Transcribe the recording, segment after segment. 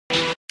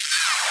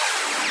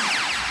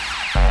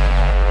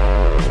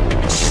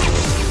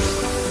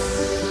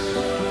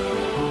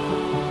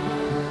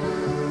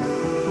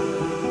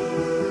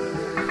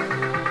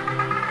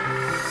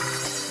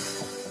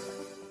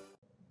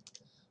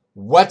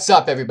What's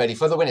up, everybody?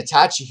 For the Win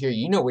Itachi here,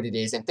 you know what it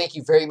is, and thank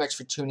you very much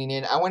for tuning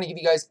in. I want to give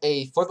you guys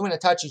a For the Win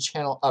Itachi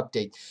channel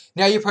update.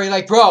 Now, you're probably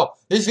like, bro,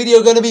 this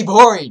video gonna be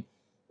boring.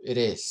 It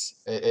is.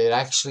 It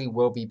actually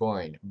will be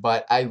boring,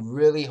 but I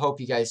really hope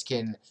you guys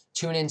can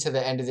tune in to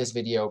the end of this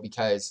video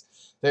because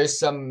there's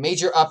some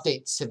major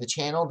updates to the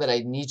channel that I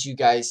need you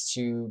guys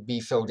to be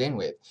filled in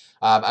with.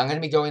 I'm going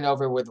to be going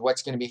over with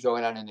what's going to be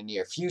going on in the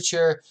near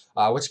future,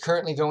 what's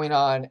currently going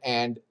on,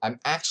 and I'm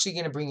actually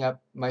going to bring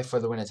up my For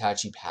the Win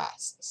Itachi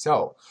past.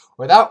 So,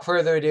 without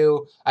further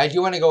ado, I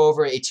do want to go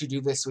over a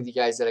to-do list with you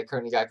guys that I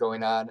currently got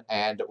going on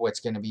and what's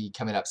going to be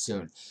coming up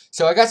soon.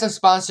 So, I got some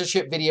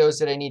sponsorship videos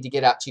that I need to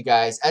get out to you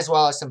guys, as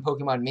well as some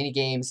Pokemon mini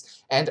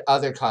games and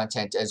other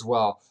content as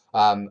well.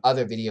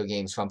 Other video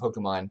games from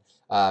Pokemon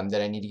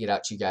that I need to get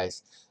out to you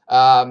guys.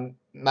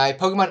 My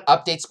Pokemon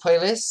Updates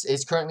playlist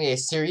is currently a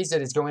series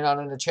that is going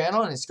on the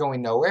channel, and it's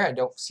going nowhere. I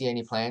don't see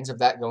any plans of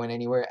that going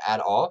anywhere at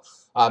all.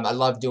 I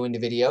love doing the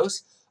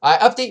videos. I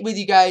update with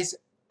you guys.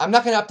 I'm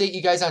not going to update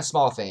you guys on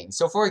small things.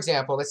 So, for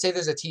example, let's say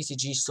there's a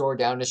TCG store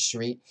down the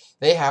street.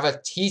 They have a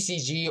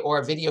TCG or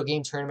a video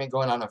game tournament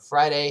going on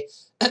Friday.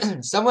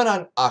 Someone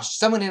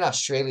in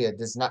Australia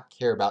does not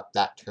care about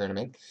that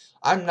tournament.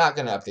 I'm not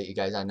going to update you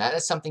guys on that.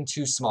 That's something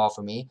too small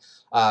for me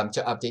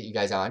to update you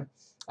guys on.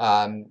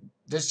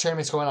 There's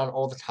tournaments going on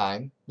all the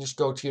time. Just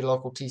go to your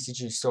local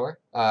TCG store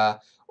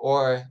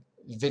or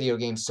video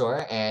game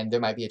store, and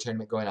there might be a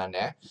tournament going on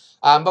there.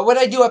 But what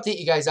I do update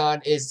you guys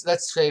on is,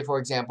 let's say, for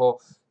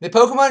example, the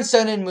Pokemon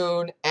Sun and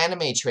Moon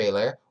anime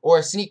trailer or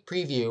a sneak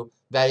preview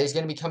that is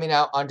going to be coming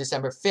out on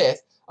December 5th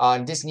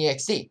on Disney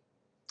XD.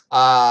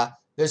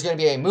 There's going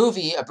to be a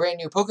movie, a brand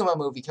new Pokemon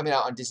movie coming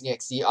out on Disney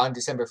XD on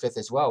December 5th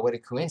as well. What a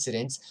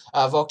coincidence.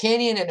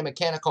 Volcanion and a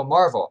Mechanical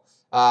Marvel.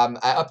 I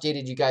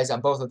updated you guys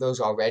on both of those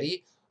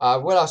already.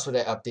 What else would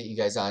I update you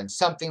guys on?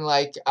 Something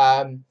like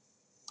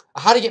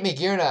how to get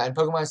Magearna in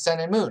Pokemon Sun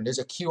and Moon. There's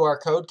a QR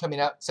code coming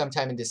out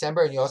sometime in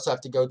December, and you also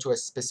have to go to a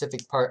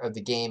specific part of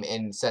the game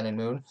in Sun and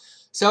Moon.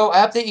 So I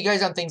update you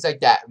guys on things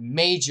like that,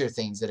 major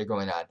things that are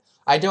going on.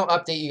 I don't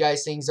update you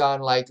guys things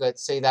on, like,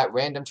 let's say that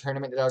random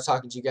tournament that I was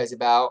talking to you guys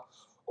about,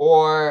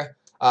 or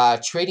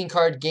trading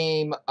card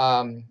game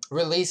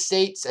release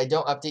dates. I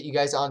don't update you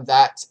guys on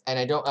that, and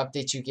I don't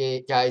update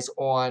you guys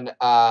on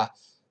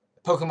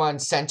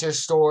Pokemon Center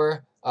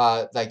Store,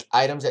 like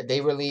items that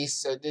they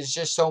release. There's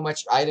just so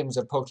much items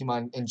of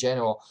Pokemon in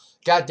general.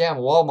 Goddamn,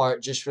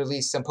 Walmart just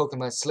released some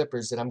Pokemon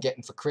slippers that I'm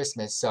getting for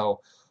Christmas,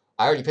 so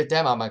I already put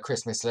them on my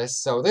Christmas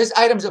list. So there's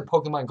items of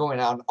Pokemon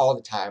going on all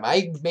the time.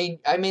 I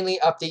mainly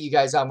update you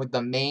guys on with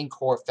the main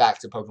core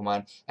facts of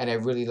Pokemon, and I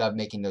really love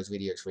making those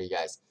videos for you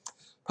guys.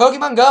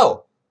 Pokemon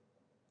Go.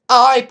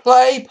 I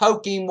play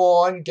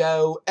Pokemon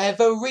Go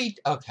every...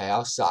 Okay,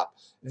 I'll stop.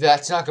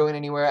 That's not going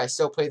anywhere. I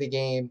still play the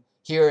game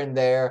here and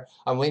there.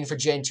 I'm waiting for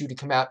Gen 2 to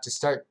come out to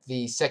start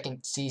the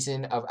second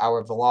season of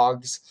our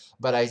vlogs,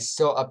 but I'm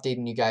still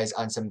updating you guys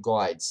on some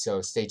guides,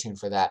 so stay tuned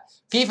for that.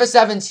 FIFA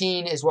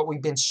 17 is what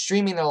we've been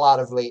streaming a lot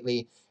of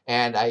lately,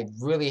 and I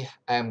really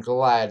am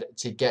glad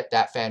to get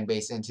that fan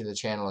base into the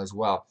channel as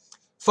well.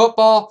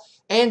 Football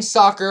and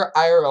soccer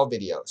IRL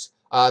videos.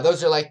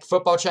 Those are like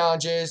football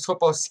challenges,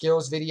 football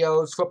skills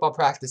videos, football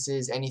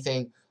practices,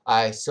 anything.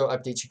 I still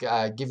update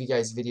you, give you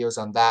guys videos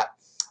on that.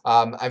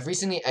 I've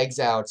recently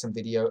exiled some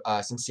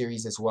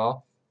series as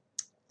well.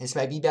 This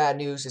might be bad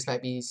news. This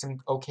might be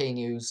some okay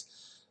news.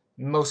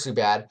 Mostly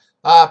bad.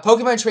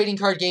 Pokemon trading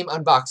card game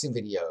unboxing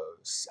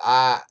videos.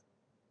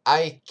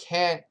 I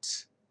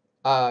can't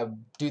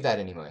do that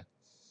anymore.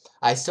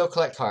 I still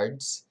collect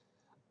cards.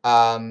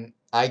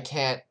 I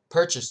can't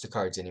purchase the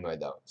cards anymore,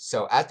 though.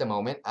 So at the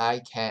moment, I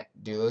can't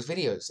do those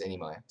videos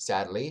anymore,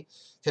 sadly,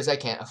 because I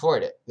can't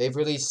afford it. They've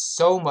released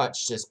so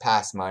much this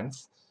past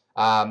month.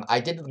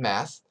 I did the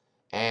math.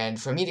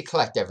 And for me to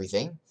collect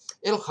everything,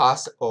 it'll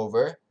cost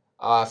over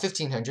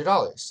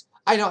 $1,500.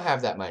 I don't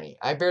have that money.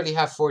 I barely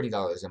have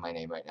 $40 in my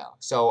name right now.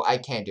 So I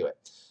can't do it.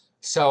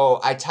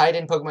 So I tied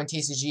in Pokemon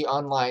TCG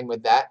Online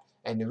with that.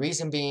 And the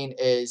reason being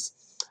is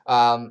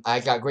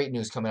I got great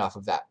news coming off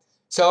of that.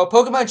 So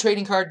Pokemon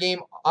Trading Card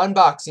Game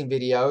unboxing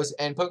videos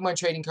and Pokemon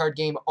Trading Card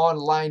Game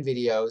online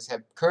videos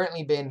have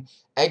currently been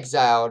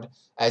exiled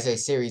as a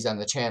series on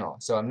the channel.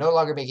 So I'm no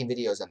longer making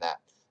videos on that.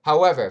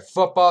 However,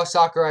 football,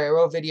 soccer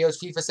IRL videos,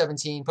 FIFA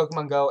 17,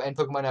 Pokemon Go, and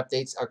Pokemon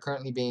updates are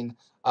currently being,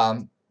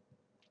 I'm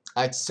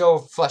still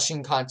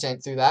flushing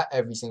content through that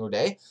every single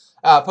day.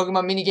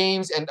 Pokemon mini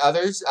games and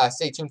others,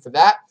 stay tuned for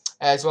that.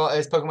 As well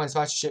as Pokemon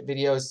sponsorship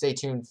videos, stay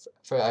tuned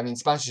for,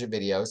 sponsorship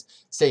videos,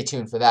 stay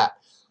tuned for that.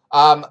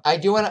 I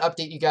do want to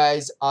update you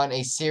guys on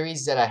a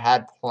series that I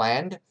had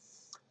planned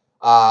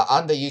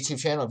on the YouTube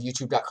channel of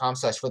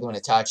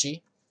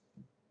youtube.com/ForTheWinItachi.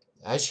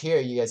 As here,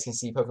 you guys can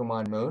see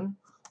Pokemon Moon.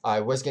 I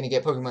was going to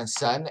get Pokemon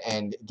Sun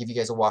and give you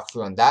guys a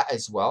walkthrough on that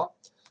as well.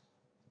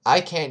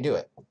 I can't do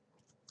it.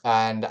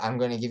 And I'm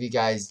going to give you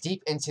guys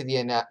deep into the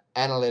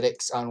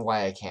analytics on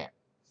why I can't.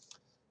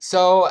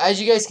 So,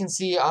 as you guys can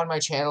see on my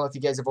channel, if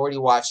you guys have already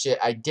watched it,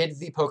 I did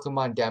the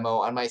Pokemon demo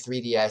on my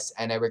 3DS,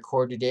 and I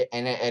recorded it,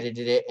 and I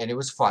edited it, and it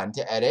was fun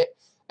to edit.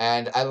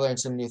 and I learned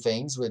some new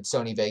things with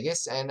Sony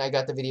Vegas, and I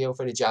got the video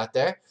footage out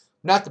there.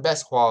 Not the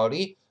best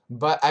quality,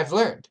 but I've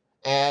learned.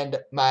 And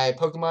my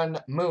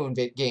Pokemon Moon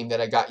game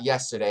that I got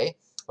yesterday,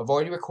 I've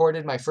already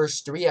recorded my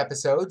first 3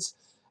 episodes,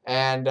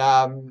 and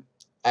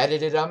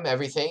edited them,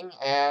 everything,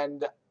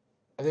 and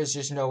there's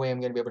just no way I'm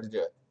going to be able to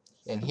do it.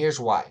 And here's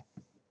why.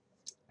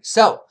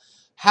 So,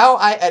 how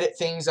I edit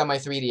things on my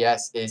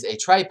 3DS is a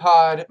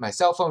tripod, my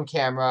cell phone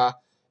camera,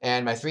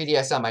 and my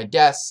 3DS on my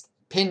desk,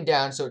 pinned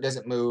down so it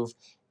doesn't move,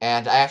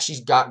 and I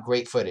actually got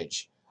great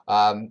footage.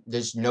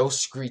 There's no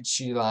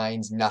screechy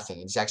lines,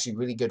 nothing. It's actually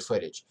really good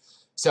footage.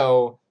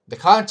 So, the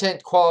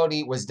content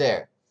quality was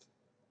there.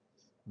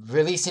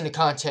 Releasing the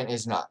content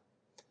is not.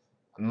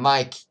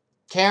 My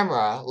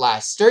camera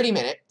lasts 30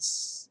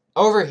 minutes,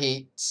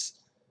 overheats,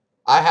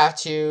 I have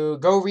to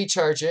go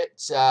recharge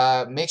it,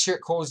 make sure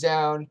it cools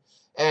down,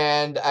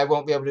 and I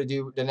won't be able to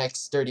do the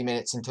next 30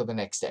 minutes until the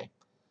next day.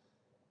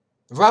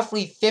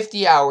 Roughly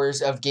 50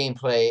 hours of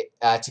gameplay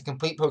to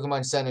complete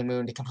Pokemon Sun and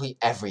Moon, to complete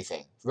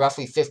everything.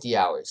 Roughly 50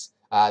 hours.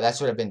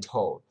 That's what I've been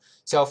told.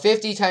 So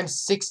 50 times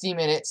 60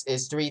 minutes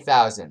is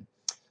 3,000.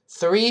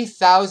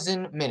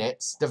 3,000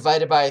 minutes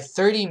divided by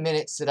 30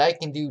 minutes that I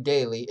can do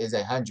daily is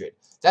 100.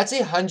 That's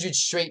 100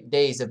 straight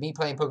days of me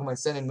playing Pokemon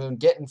Sun and Moon,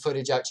 getting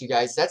footage out to you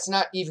guys. That's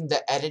not even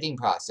the editing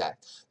process.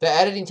 The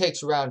editing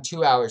takes around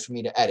 2 hours for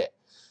me to edit.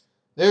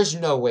 There's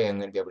no way I'm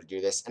going to be able to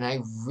do this, and I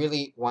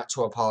really want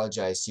to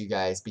apologize to you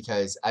guys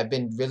because I've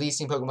been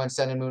releasing Pokemon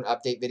Sun and Moon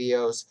update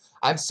videos.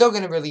 I'm still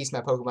going to release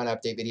my Pokemon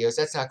update videos.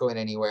 That's not going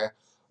anywhere.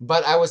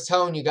 But I was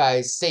telling you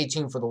guys, stay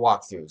tuned for the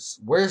walkthroughs.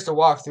 Where's the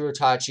walkthrough,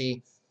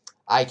 Itachi?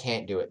 I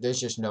can't do it. There's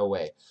just no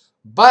way.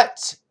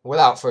 But,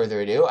 without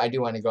further ado, I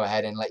do want to go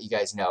ahead and let you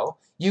guys know,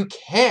 you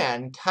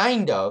can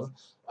kind of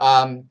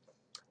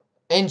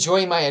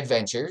enjoy my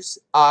adventures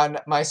on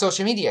my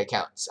social media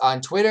accounts. On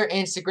Twitter,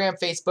 Instagram,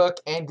 Facebook,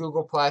 and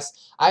Google+.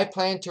 I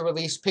plan to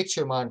release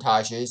picture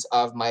montages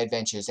of my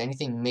adventures,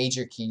 anything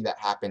major key that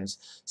happens.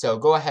 So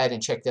go ahead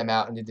and check them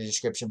out in the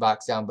description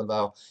box down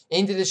below.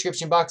 In the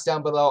description box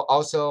down below,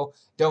 also,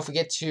 don't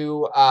forget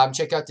to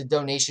check out the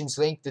donations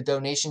link. The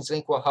donations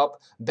link will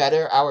help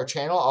better our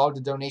channel. All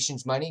the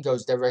donations money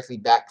goes directly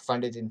back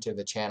funded into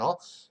the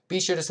channel. Be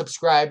sure to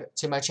subscribe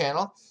to my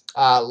channel.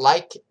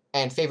 Like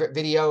and favorite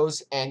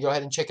videos, and go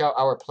ahead and check out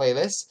our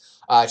playlist.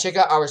 Check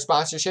out our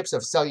sponsorships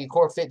of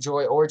Cellucor,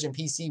 FitJoy,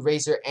 OriginPC,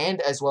 Razer,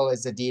 and as well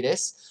as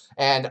Adidas.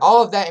 And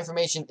all of that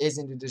information is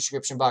in the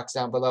description box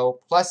down below,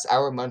 plus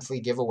our monthly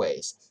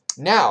giveaways.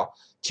 Now,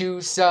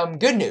 to some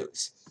good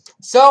news.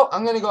 So,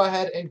 I'm going to go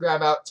ahead and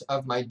grab out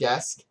of my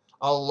desk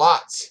a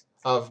lot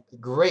of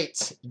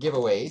great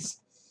giveaways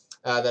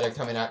that are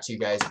coming out to you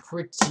guys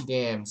pretty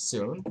damn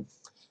soon.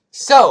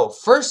 So,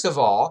 first of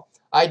all,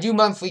 I do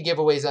monthly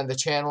giveaways on the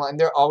channel, and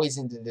they're always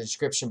in the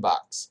description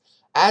box.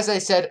 As I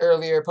said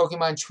earlier,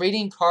 Pokemon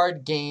Trading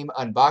Card Game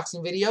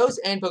unboxing videos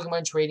and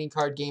Pokemon Trading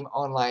Card Game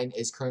Online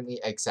is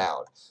currently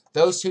exiled.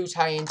 Those two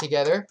tie in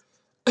together,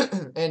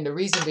 and the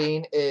reason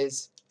being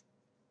is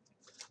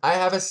I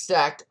have a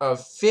stack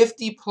of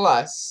 50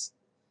 plus,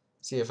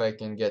 see if I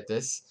can get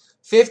this,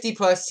 50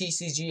 plus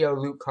TCGO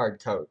loot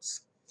card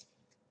codes.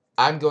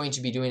 I'm going to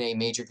be doing a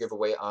major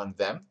giveaway on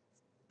them.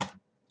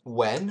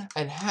 When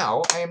and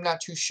how, I am not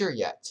too sure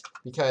yet,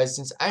 because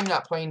since I'm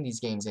not playing these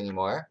games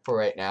anymore for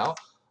right now,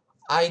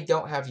 I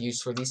don't have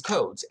use for these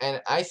codes. And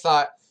I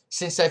thought,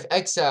 since I've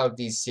exiled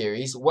these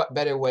series, what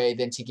better way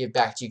than to give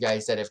back to you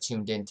guys that have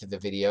tuned into the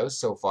videos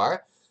so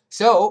far.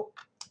 So,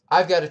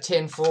 I've got a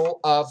tin full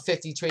of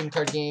 50 trading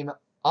card game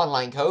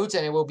online codes,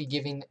 and I will be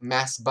giving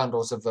mass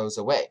bundles of those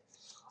away.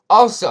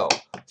 Also,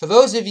 for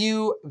those of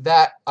you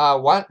that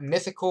want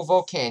Mythical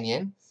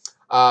Volcanion,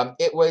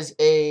 it was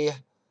a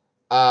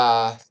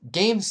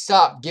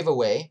GameStop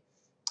giveaway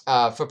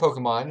for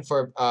Pokemon,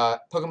 for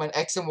Pokemon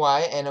X and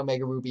Y and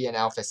Omega Ruby and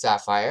Alpha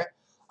Sapphire.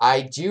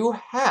 I do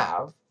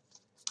have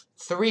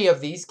 3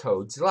 of these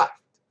codes left,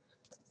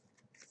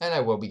 and I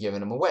will be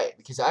giving them away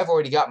because I've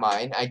already got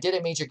mine. I did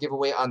a major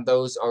giveaway on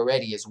those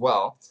already as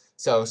well,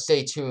 so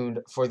stay tuned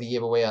for the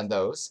giveaway on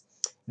those.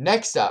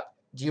 Next up,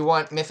 do you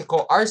want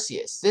Mythical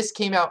Arceus? This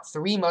came out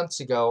 3 months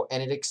ago,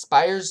 and it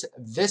expires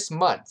this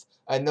month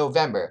in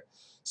November.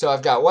 So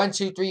I've got 1,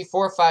 2, 3,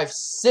 4, 5,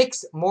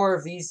 6 more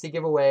of these to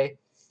give away.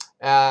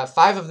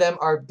 5 of them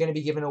are going to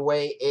be given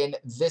away in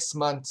this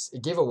month's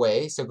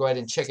giveaway. So go ahead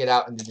and check it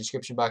out in the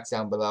description box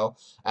down below.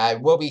 I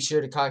will be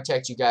sure to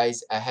contact you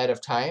guys ahead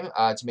of time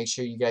to make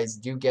sure you guys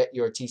do get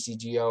your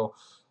TCGO.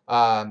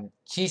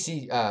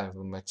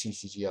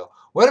 TCGO.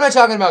 What am I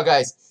talking about,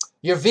 guys?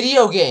 Your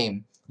video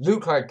game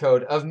loot card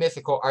code of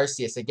Mythical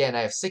Arceus. Again,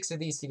 I have 6 of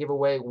these to give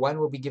away. 1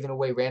 will be given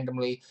away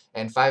randomly,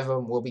 and 5 of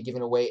them will be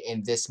given away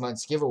in this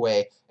month's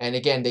giveaway. And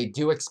again, they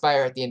do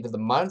expire at the end of the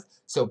month,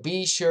 so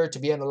be sure to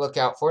be on the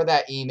lookout for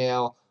that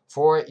email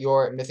for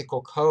your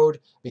mythical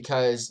code,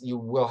 because you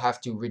will have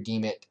to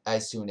redeem it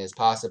as soon as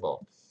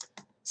possible.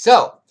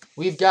 So,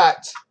 we've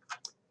got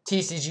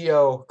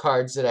TCGO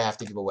cards that I have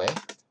to give away.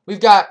 We've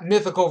got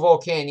Mythical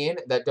Volcanion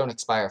that don't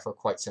expire for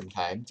quite some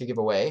time to give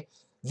away.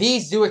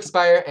 These do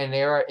expire, and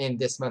they are in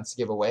this month's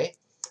giveaway.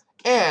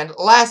 And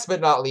last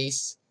but not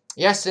least,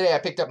 yesterday I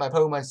picked up my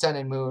Pokemon Sun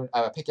and Moon.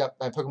 I picked up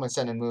my Pokemon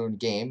Sun and Moon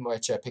game,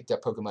 which I picked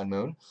up Pokemon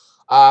Moon.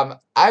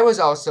 I was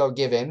also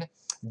given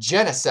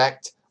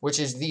Genesect, which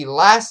is the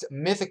last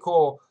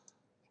mythical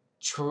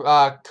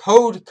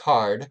code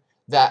card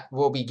that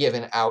will be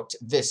given out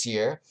this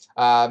year.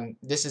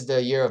 This is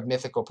the year of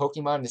mythical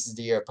Pokemon. This is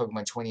the year of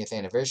Pokemon 20th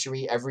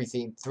anniversary. Every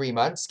 3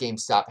 months,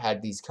 GameStop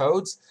had these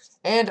codes.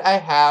 And I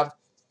have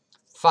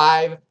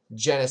 5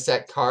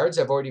 Genesect cards.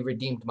 I've already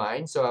redeemed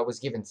mine, so I was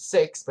given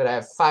 6, but I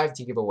have 5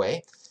 to give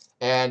away.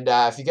 And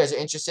if you guys are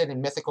interested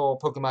in mythical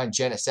Pokemon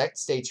Genesect,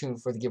 stay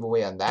tuned for the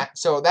giveaway on that.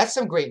 So that's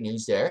some great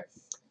news there.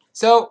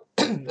 So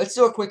let's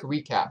do a quick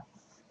recap.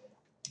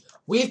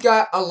 We've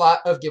got a lot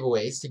of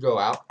giveaways to go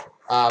out.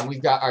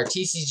 We've got our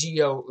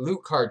TCGO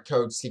loot card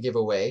codes to give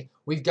away.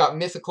 We've got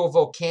Mythical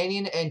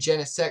Volcanion and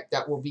Genesect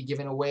that will be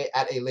given away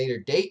at a later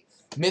date.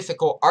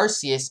 Mythical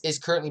Arceus is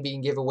currently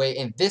being given away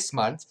in this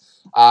month.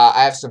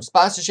 I have some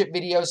sponsorship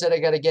videos that I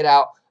got to get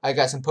out. I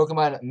got some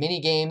Pokemon mini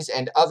games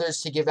and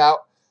others to give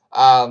out.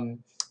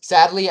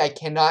 Sadly, I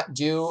cannot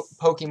do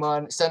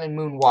Pokemon Sun and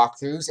Moon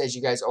walkthroughs, as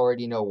you guys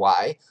already know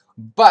why.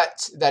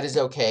 But that is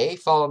okay.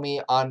 Follow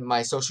me on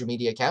my social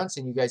media accounts,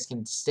 and you guys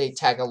can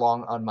tag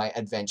along on my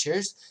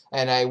adventures.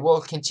 And I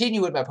will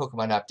continue with my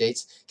Pokemon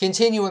updates,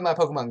 continue with my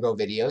Pokemon Go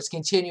videos,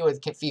 continue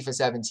with FIFA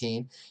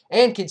 17,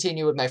 and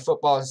continue with my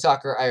football and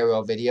soccer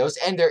IRL videos.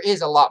 And there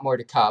is a lot more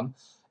to come,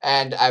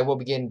 and I will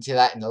be getting to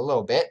that in a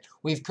little bit.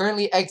 We've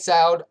currently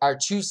exiled our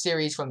 2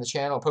 series from the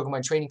channel,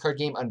 Pokemon Trading Card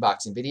Game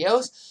unboxing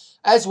videos,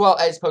 as well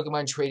as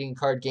Pokemon Trading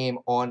Card Game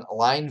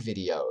online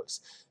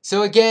videos.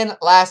 So again,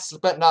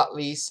 last but not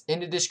least,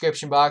 in the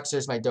description box,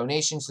 there's my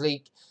donations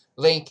link,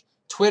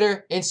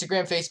 Twitter,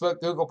 Instagram,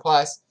 Facebook, Google+,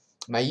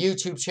 my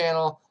YouTube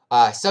channel,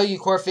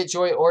 Cellucor,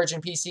 FitJoy,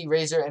 OriginPC,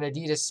 Razer, and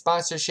Adidas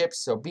sponsorships.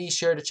 So be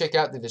sure to check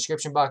out the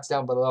description box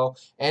down below,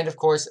 and of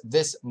course,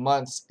 this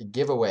month's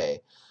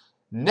giveaway.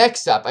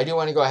 Next up, I do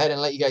want to go ahead and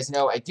let you guys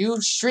know I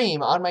do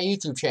stream on my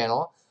YouTube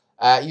channel,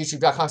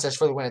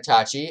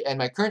 youtube.com/FurtherWinItachi, and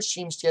my current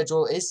stream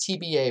schedule is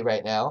TBA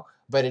right now,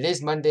 but it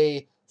is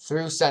Monday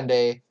through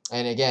Sunday,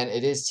 and again,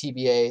 it is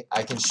TBA.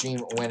 I can stream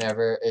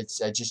whenever.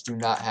 I just do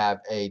not have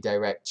a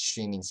direct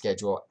streaming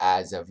schedule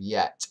as of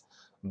yet.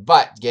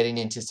 But getting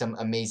into some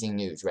amazing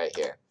news right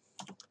here.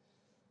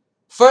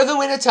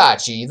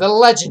 FurtherWinItachi, the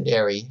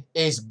legendary,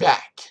 is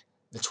back.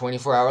 The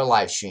 24-hour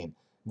live stream.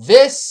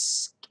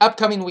 This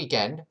upcoming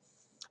weekend,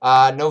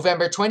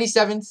 November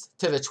 27th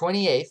to the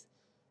 28th,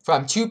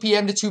 from 2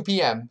 p.m. to 2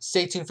 p.m.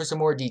 Stay tuned for some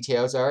more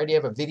details. I already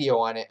have a video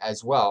on it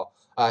as well.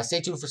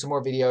 Stay tuned for some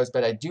more videos,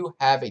 but I do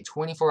have a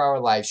 24-hour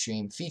live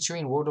stream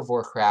featuring World of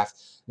Warcraft.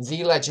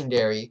 The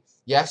legendary,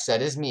 yes,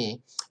 that is me,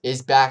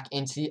 is back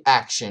into the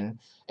action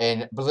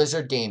in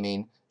Blizzard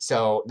Gaming.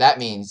 So that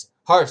means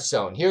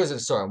Hearthstone, Heroes of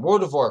the Storm,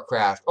 World of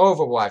Warcraft,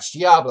 Overwatch,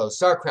 Diablo,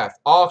 StarCraft,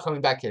 all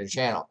coming back to the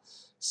channel.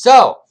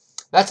 So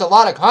that's a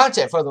lot of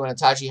content for the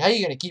FTWitachi. How are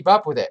you going to keep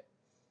up with it?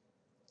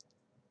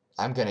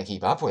 I'm going to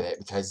keep up with it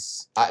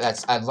because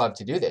I love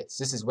to do this.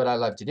 This is what I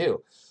love to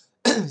do.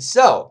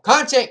 So,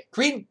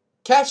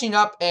 catching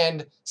up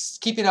and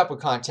keeping up with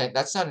content,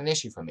 that's not an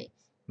issue for me.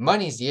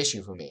 Money's the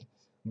issue for me.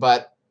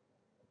 But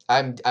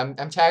I'm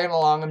tagging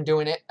along, I'm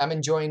doing it, I'm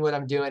enjoying what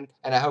I'm doing,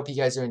 and I hope you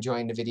guys are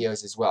enjoying the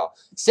videos as well.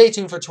 Stay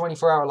tuned for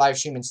 24-hour live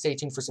stream and stay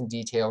tuned for some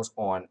details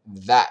on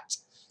that.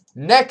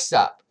 Next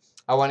up,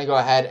 I want to go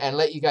ahead and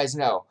let you guys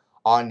know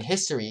on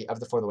history of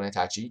the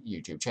FTWitachi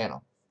YouTube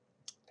channel.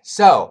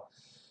 So,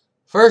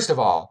 first of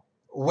all,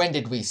 when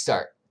did we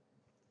start?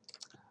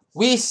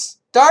 We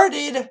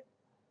started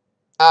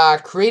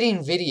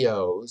creating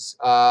videos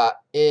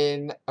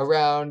in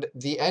around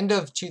the end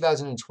of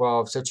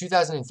 2012, so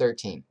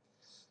 2013.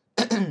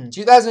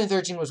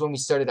 2013 was when we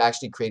started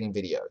actually creating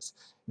videos.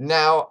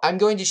 Now, I'm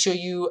going to show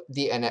you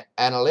the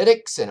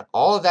analytics and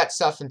all of that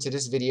stuff into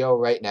this video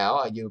right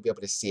now. You'll be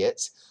able to see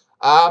it.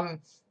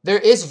 There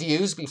is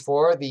views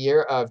before the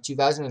year of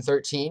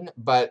 2013,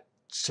 but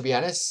to be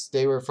honest,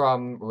 they were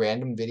from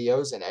random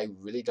videos, and I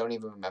really don't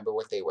even remember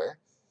what they were.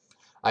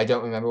 I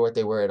don't remember what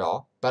they were at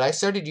all. But I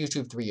started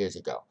YouTube 3 years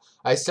ago.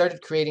 I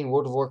started creating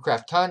World of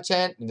Warcraft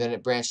content, and then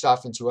it branched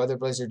off into other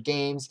Blizzard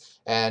games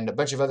and a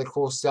bunch of other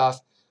cool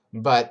stuff.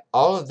 But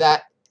all of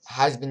that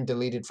has been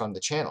deleted from the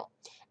channel.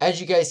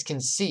 As you guys can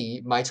see,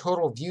 my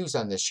total views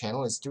on this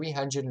channel is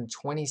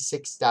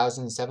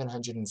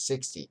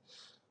 326,760.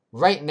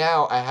 Right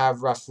now, I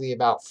have roughly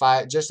about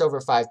just over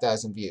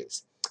 5,000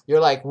 views. You're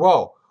like,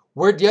 whoa,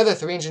 where'd the other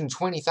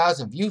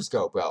 320,000 views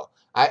go, bro?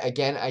 I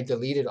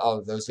deleted all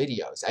of those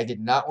videos. I did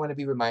not want to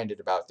be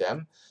reminded about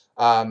them.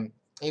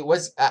 It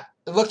was,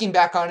 looking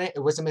back on it,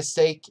 it was a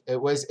mistake.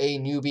 It was a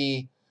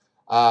newbie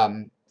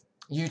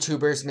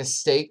YouTuber's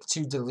mistake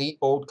to delete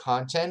old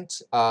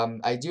content.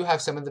 I do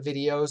have some of the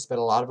videos, but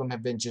a lot of them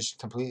have been just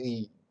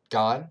completely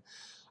gone.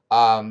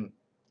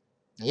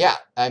 Yeah,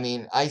 I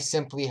mean, I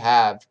simply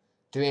have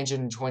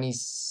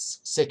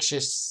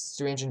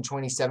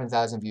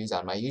 327,000 views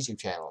on my YouTube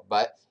channel,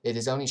 but it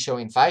is only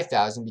showing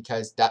 5,000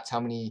 because that's how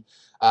many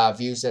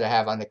views that I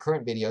have on the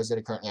current videos that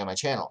are currently on my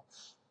channel.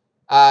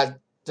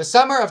 the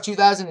summer of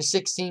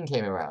 2016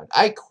 came around.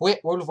 I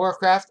quit World of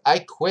Warcraft. I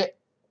quit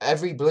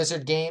every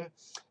Blizzard game.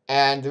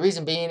 And the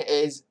reason being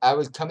is I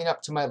was coming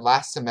up to my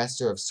last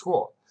semester of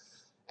school.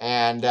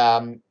 And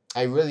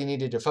I really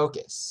needed to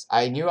focus.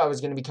 I knew I was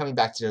going to be coming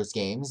back to those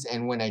games.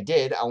 And when I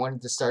did, I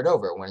wanted to start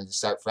over. I wanted to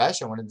start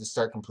fresh. I wanted to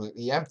start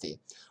completely empty.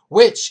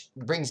 Which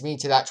brings me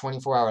to that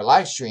 24-hour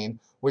live stream,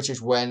 which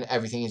is when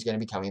everything is going to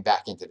be coming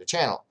back into the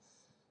channel.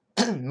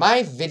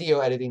 My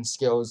video editing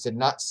skills did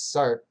not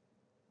start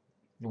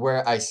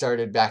where I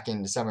started back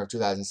in the summer of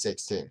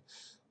 2016.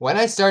 When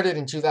I started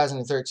in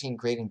 2013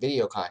 creating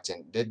video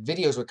content, the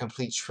videos were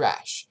complete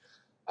trash.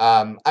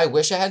 I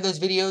wish I had those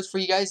videos for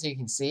you guys so you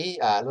can see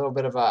a little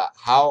bit of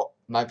how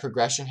my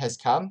progression has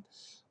come,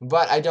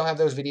 but I don't have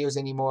those videos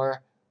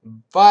anymore.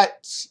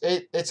 But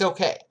it's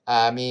okay.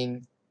 I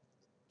mean,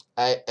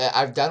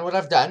 I've done what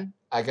I've done.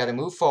 I got to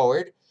move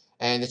forward.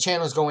 And the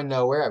channel's going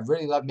nowhere. I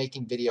really love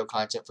making video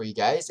content for you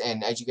guys.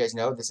 And as you guys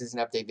know, this is an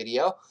update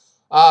video.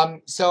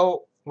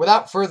 So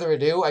without further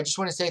ado, I just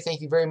want to say thank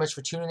you very much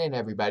for tuning in,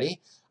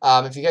 everybody.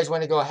 If you guys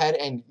want to go ahead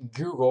and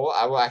Google,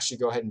 I will actually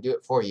go ahead and do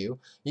it for you.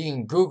 You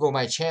can Google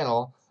my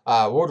channel,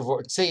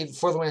 say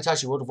For the Win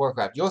Itachi World of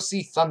Warcraft. You'll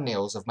see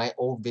thumbnails of my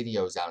old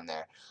videos down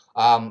there.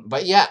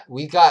 But yeah,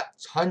 we've got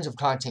tons of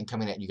content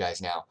coming at you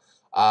guys now.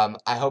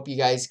 I hope you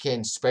guys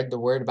can spread the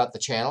word about the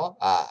channel.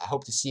 I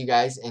hope to see you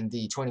guys in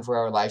the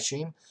 24-hour live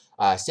stream.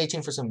 Stay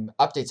tuned for some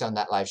updates on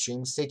that live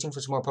stream. Stay tuned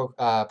for some more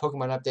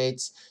Pokemon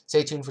updates.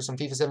 Stay tuned for some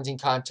FIFA 17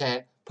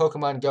 content,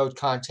 Pokemon Go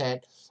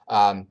content,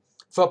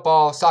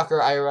 football, soccer,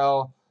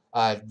 IRL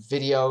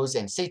videos,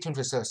 and stay tuned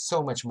for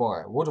so much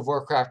more. World of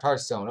Warcraft,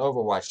 Hearthstone,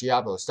 Overwatch,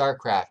 Diablo,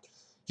 StarCraft,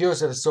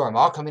 Heroes of the Storm,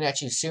 all coming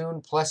at you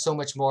soon, plus so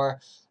much more.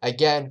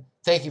 Again,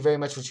 thank you very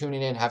much for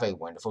tuning in. Have a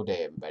wonderful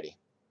day, everybody.